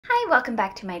Hi, welcome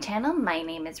back to my channel. My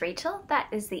name is Rachel. That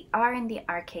is the R in the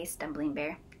RK Stumbling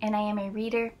Bear, and I am a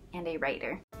reader and a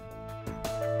writer.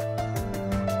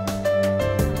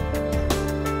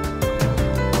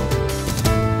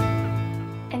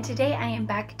 And today I am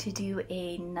back to do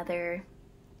another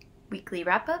weekly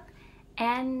wrap-up,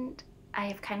 and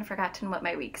I've kind of forgotten what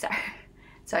my weeks are,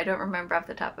 so I don't remember off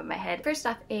the top of my head. First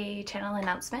off, a channel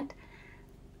announcement.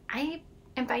 I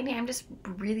am finding I'm just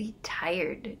really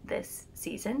tired this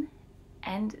season,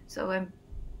 and so I'm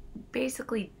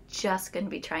basically just going to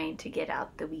be trying to get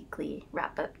out the weekly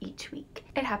wrap-up each week.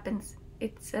 It happens.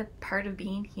 It's a part of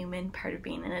being human, part of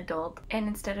being an adult, and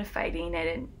instead of fighting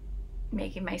it and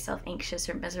making myself anxious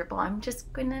or miserable, I'm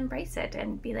just going to embrace it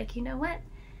and be like, you know what?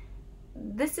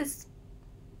 This is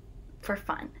for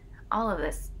fun. All of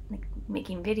this, like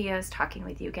making videos, talking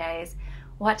with you guys,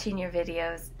 watching your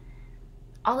videos,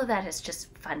 all of that is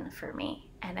just fun for me,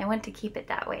 and I want to keep it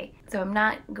that way. So I'm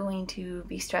not going to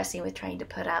be stressing with trying to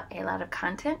put out a lot of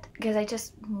content because I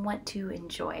just want to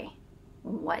enjoy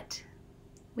what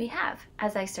we have.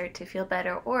 As I start to feel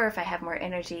better, or if I have more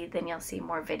energy, then you'll see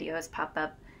more videos pop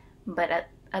up. But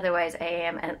otherwise, I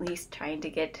am at least trying to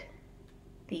get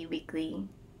the weekly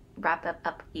wrap-up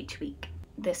up each week.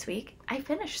 This week, I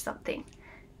finished something.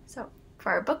 So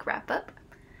for our book wrap-up,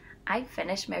 I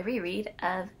finished my reread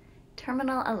of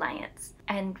Terminal Alliance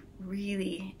and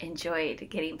really enjoyed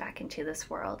getting back into this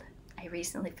world. I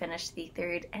recently finished the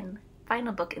third and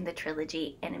final book in the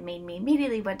trilogy, and it made me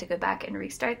immediately want to go back and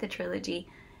restart the trilogy,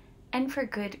 and for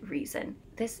good reason.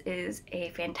 This is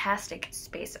a fantastic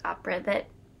space opera that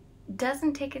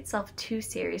doesn't take itself too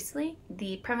seriously.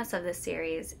 The premise of this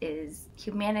series is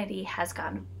humanity has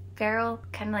gone feral,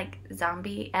 kind of like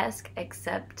zombie-esque,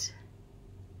 except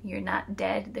you're not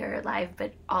dead, they're alive,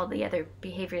 but all the other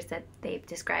behaviors that they've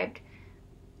described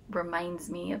reminds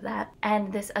me of that.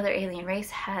 And this other alien race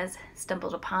has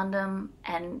stumbled upon them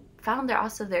and found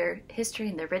their history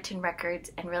and their written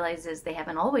records, and realizes they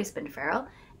haven't always been feral,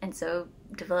 and so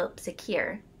develops a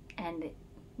cure. And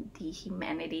the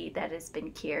humanity that has been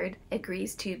cured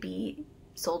agrees to be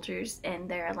soldiers in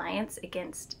their alliance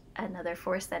against another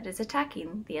force that is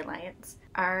attacking the alliance.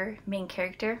 Our main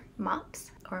character,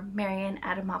 Mops, or Marion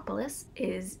Adamopoulos,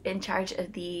 is in charge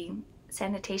of the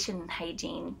sanitation and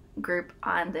hygiene group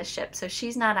on the ship. So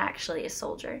she's not actually a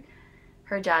soldier.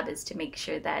 Her job is to make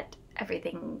sure that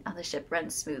everything on the ship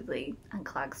runs smoothly,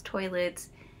 unclogs toilets,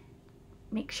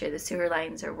 make sure the sewer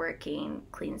lines are working,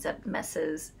 cleans up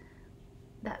messes,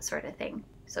 that sort of thing.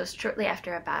 So shortly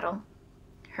after a battle,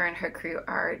 her and her crew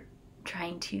are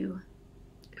trying to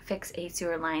fix a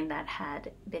sewer line that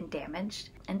had been damaged,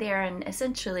 and they are in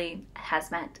essentially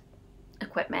hazmat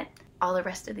equipment. All the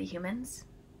rest of the humans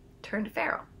turned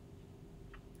feral,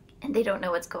 and they don't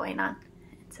know what's going on,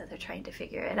 and so they're trying to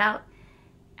figure it out,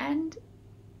 and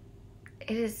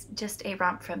it is just a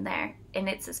romp from there. And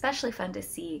it's especially fun to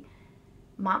see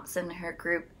Mops and her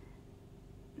group.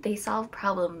 They solve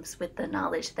problems with the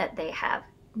knowledge that they have.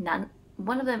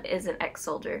 One of them is an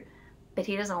ex-soldier, but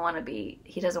he doesn't want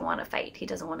to fight. He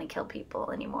doesn't want to kill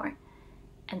people anymore.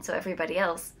 And so everybody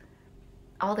else,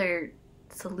 all their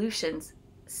solutions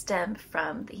stem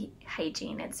from the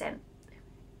hygiene and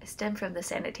stem from the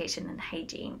sanitation and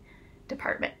hygiene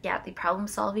department. Yeah, the problem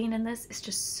solving in this is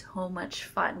just so much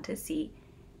fun to see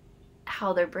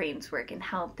how their brains work and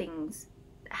how things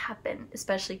happen,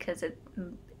 especially because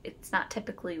it's not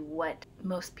typically what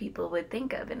most people would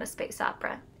think of in a space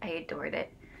opera. I adored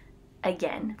it.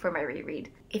 Again, for my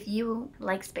reread. If you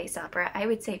like space opera, I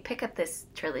would say pick up this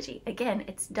trilogy. Again,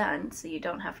 it's done, so you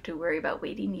don't have to worry about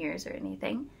waiting years or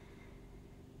anything.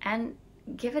 And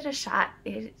give it a shot.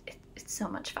 It's so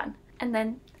much fun. And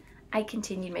then I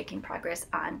continued making progress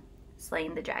on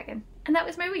Slaying the Dragon. And that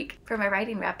was my week. For my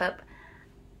writing wrap-up,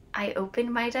 I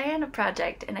opened my Diana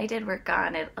project, and I did work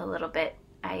on it a little bit.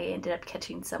 I ended up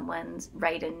catching someone's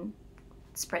write and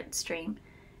sprint stream,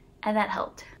 and that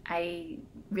helped. I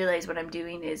realized what I'm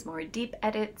doing is more deep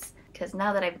edits, because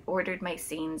now that I've ordered my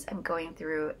scenes, I'm going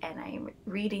through and I'm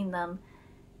reading them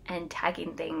and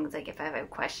tagging things, like if I have a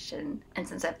question. And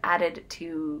since I've added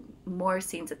to more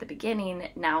scenes at the beginning,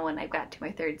 now when I got to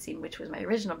my third scene, which was my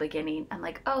original beginning, I'm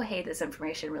like, oh hey, this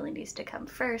information really needs to come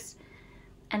first.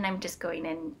 And I'm just going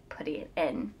in, putting it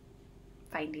in,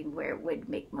 finding where it would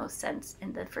make most sense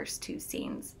in the first two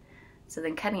scenes. So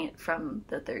then cutting it from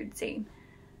the third scene,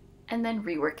 and then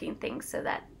reworking things so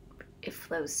that it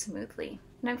flows smoothly.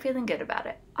 And I'm feeling good about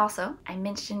it. Also, I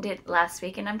mentioned it last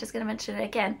week, and I'm just going to mention it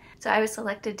again. So I was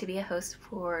selected to be a host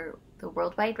for the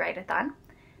Worldwide Writeathon,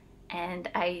 and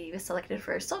I was selected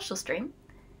for a social stream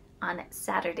on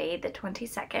Saturday the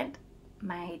 22nd.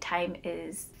 My time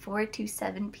is 4 to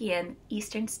 7 p.m.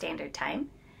 Eastern Standard Time,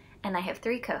 and I have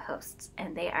 3 co-hosts,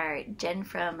 and they are Jen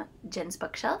from Jen's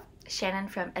Bookshelf, Shannon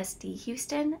from SD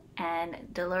Houston, and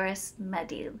Dolores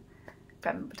Madil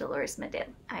from Dolores Madil.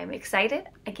 I'm excited.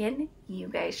 Again, you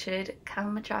guys should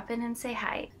come drop in and say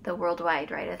hi. The worldwide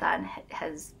Writeathon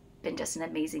has been just an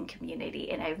amazing community,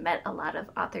 and I've met a lot of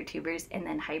author tubers and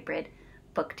then hybrid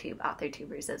booktube author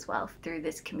tubers as well through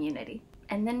this community.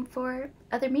 And then for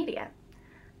other media,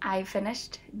 I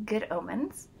finished Good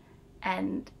Omens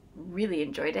and really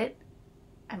enjoyed it.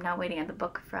 I'm now waiting on the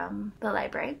book from the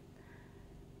library,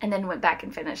 and then went back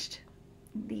and finished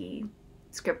the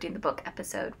scripting the book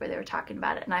episode where they were talking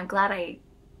about it. And I'm glad I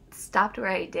stopped where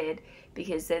I did,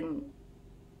 because then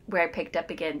where I picked up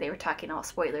again, they were talking all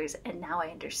spoilers, and now I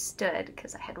understood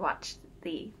because I had watched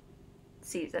the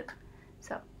season.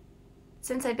 So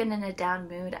since I've been in a down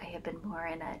mood, I have been more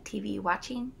in a TV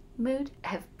watching mood. I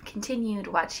have continued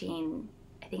watching,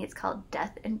 I think it's called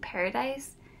Death in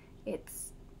Paradise.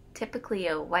 It's typically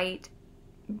a white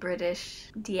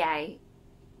British DI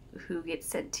who gets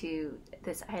sent to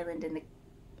this island in the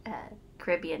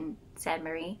Caribbean, San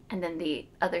Marie, and then the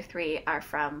other 3 are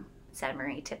from San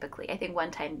Marie typically. I think one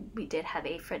time we did have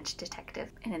a French detective,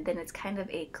 and then it's kind of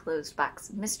a closed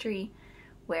box mystery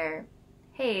where,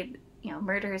 hey, you know,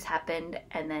 murder has happened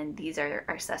and then these are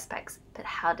our suspects, but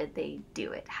how did they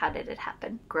do it? How did it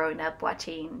happen? Growing up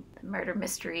watching the murder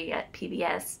mystery at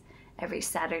PBS every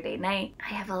Saturday night,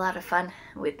 I have a lot of fun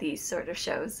with these sort of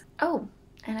shows. Oh,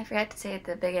 and I forgot to say at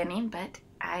the beginning, but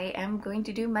I am going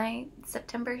to do my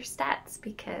September stats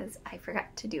because I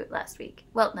forgot to do it last week.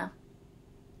 Well, no,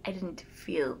 I didn't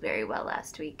feel very well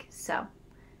last week, so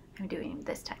I'm doing them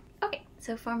this time. Okay,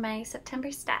 so for my September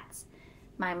stats,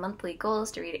 my monthly goal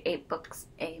is to read 8 books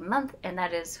a month, and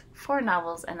that is 4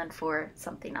 novels and then 4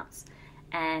 something else.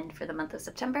 And for the month of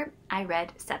September, I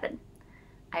read 7.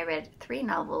 I read 3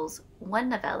 novels, 1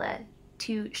 novella,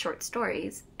 2 short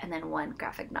stories, and then 1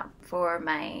 graphic novel. For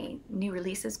my new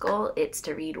releases goal, it's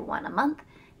to read 1 a month,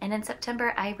 and in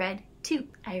September I read 2.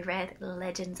 I read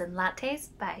Legends and Lattes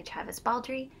by Travis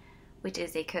Baldree, which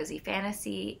is a cozy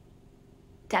fantasy.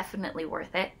 Definitely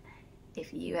worth it.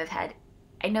 If you have had,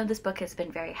 I know this book has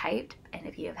been very hyped, and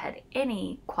if you have had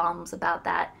any qualms about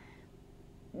that,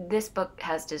 this book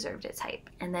has deserved its hype.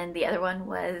 And then the other one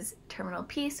was Terminal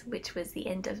Peace, which was the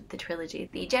end of the trilogy,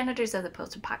 the Janitors of the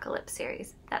Post-Apocalypse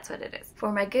series. That's what it is.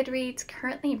 For my Goodreads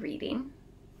currently reading,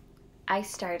 I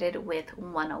started with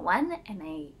 101 and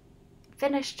I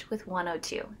finished with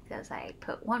 102 because I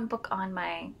put 1 book on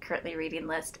my currently reading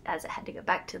list as it had to go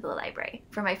back to the library.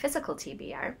 For my physical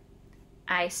TBR,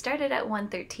 I started at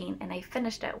 113 and I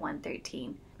finished at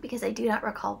 113 because I do not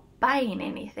recall buying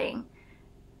anything.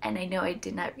 And I know I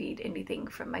did not read anything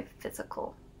from my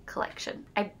physical collection.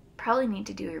 I probably need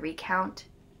to do a recount.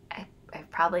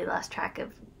 I've probably lost track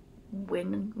of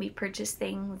when we purchased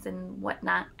things and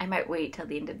whatnot. I might wait till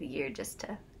the end of the year just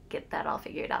to get that all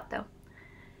figured out though.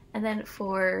 And then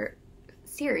for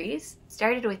series,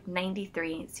 started with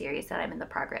 93 series that I'm in the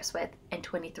progress with, and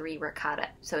 23 were caught up.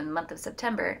 So in the month of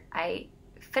September, I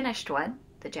finished 1,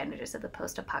 the Janitors of the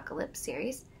Post-Apocalypse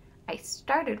series. I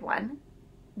started 1,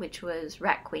 which was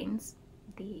Rat Queens,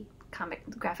 the comic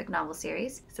graphic novel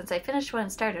series. Since I finished 1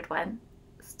 and started 1,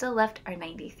 still left are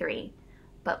 93,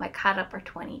 but my caught up are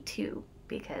 22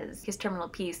 because his Terminal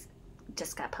Peace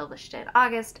just got published in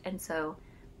August, and so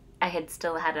I had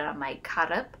still had it on my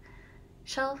caught up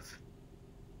shelf,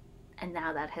 and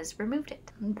now that has removed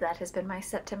it. That has been my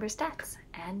September stats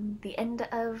and the end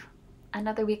of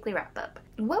another weekly wrap up.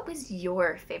 What was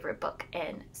your favorite book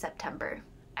in September?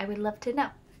 I would love to know.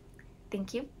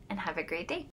 Thank you, and have a great day.